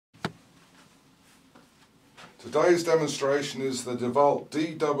Today's demonstration is the DeWalt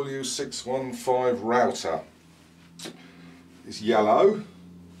DW615 router. It's yellow,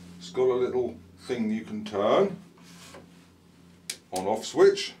 it's got a little thing you can turn, on-off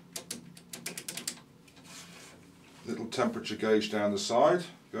switch, little temperature gauge down the side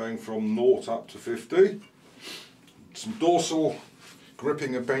going from 0 up to 50, some dorsal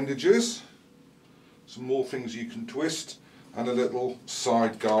gripping appendages, some more things you can twist, and a little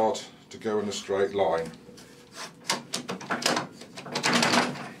side guard to go in a straight line.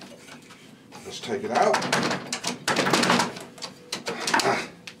 Let's take it out.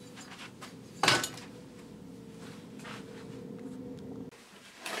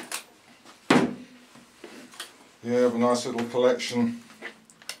 You have a nice little collection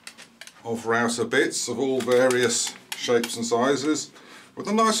of router bits of all various shapes and sizes with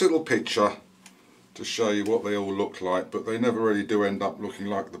a nice little picture to show you what they all look like, but they never really do end up looking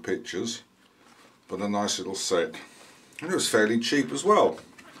like the pictures. But a nice little set, and it was fairly cheap as well,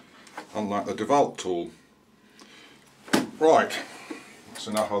 unlike the DeWalt tool. Right, that's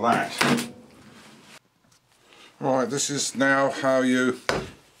enough of that. Right, this is now how you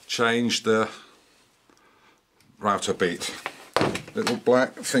change the router bit. Little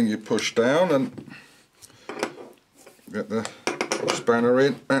black thing you push down and get the spanner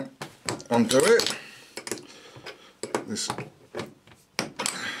in and undo it. This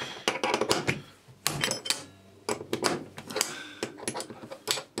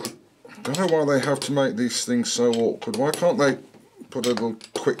I don't know why they have to make these things so awkward. Why can't they put a little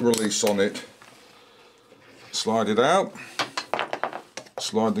quick release on it? Slide it out,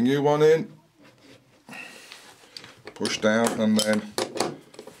 slide the new one in, push down, and then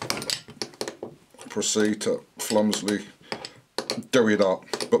proceed to clumsily do it up.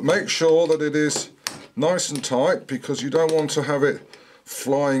 But make sure that it is nice and tight, because you don't want to have it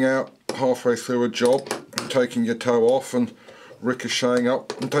flying out halfway through a job, taking your toe off and ricocheting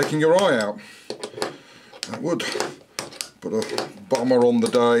up and taking your eye out. That would put a bummer on the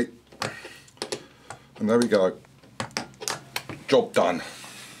day. And there we go. Job done.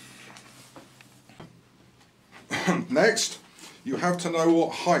 Next, you have to know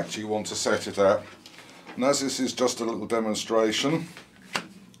what height you want to set it at. And as this is just a little demonstration,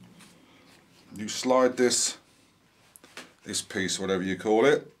 you slide this piece, whatever you call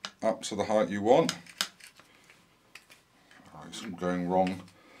it, up to the height you want. It's all going wrong.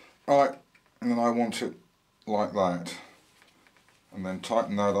 Right, and then I want it like that. And then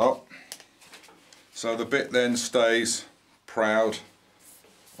tighten that up. So the bit then stays proud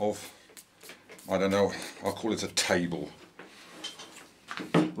of, I don't know, I'll call it a table.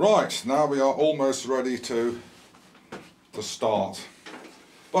 Right, now we are almost ready to start.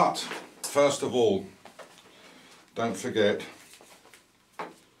 But first of all, don't forget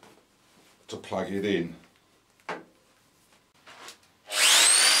to plug it in.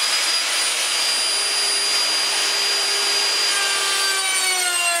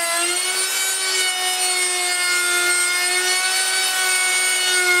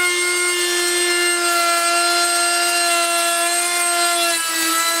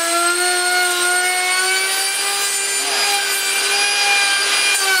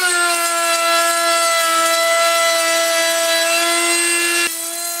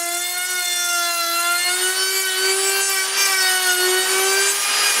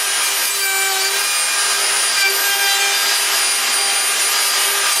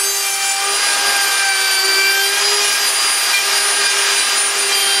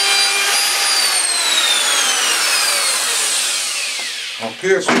 I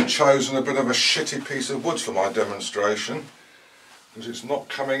appear to have chosen a bit of a shitty piece of wood for my demonstration, because it's not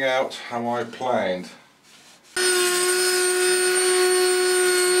coming out how I planned.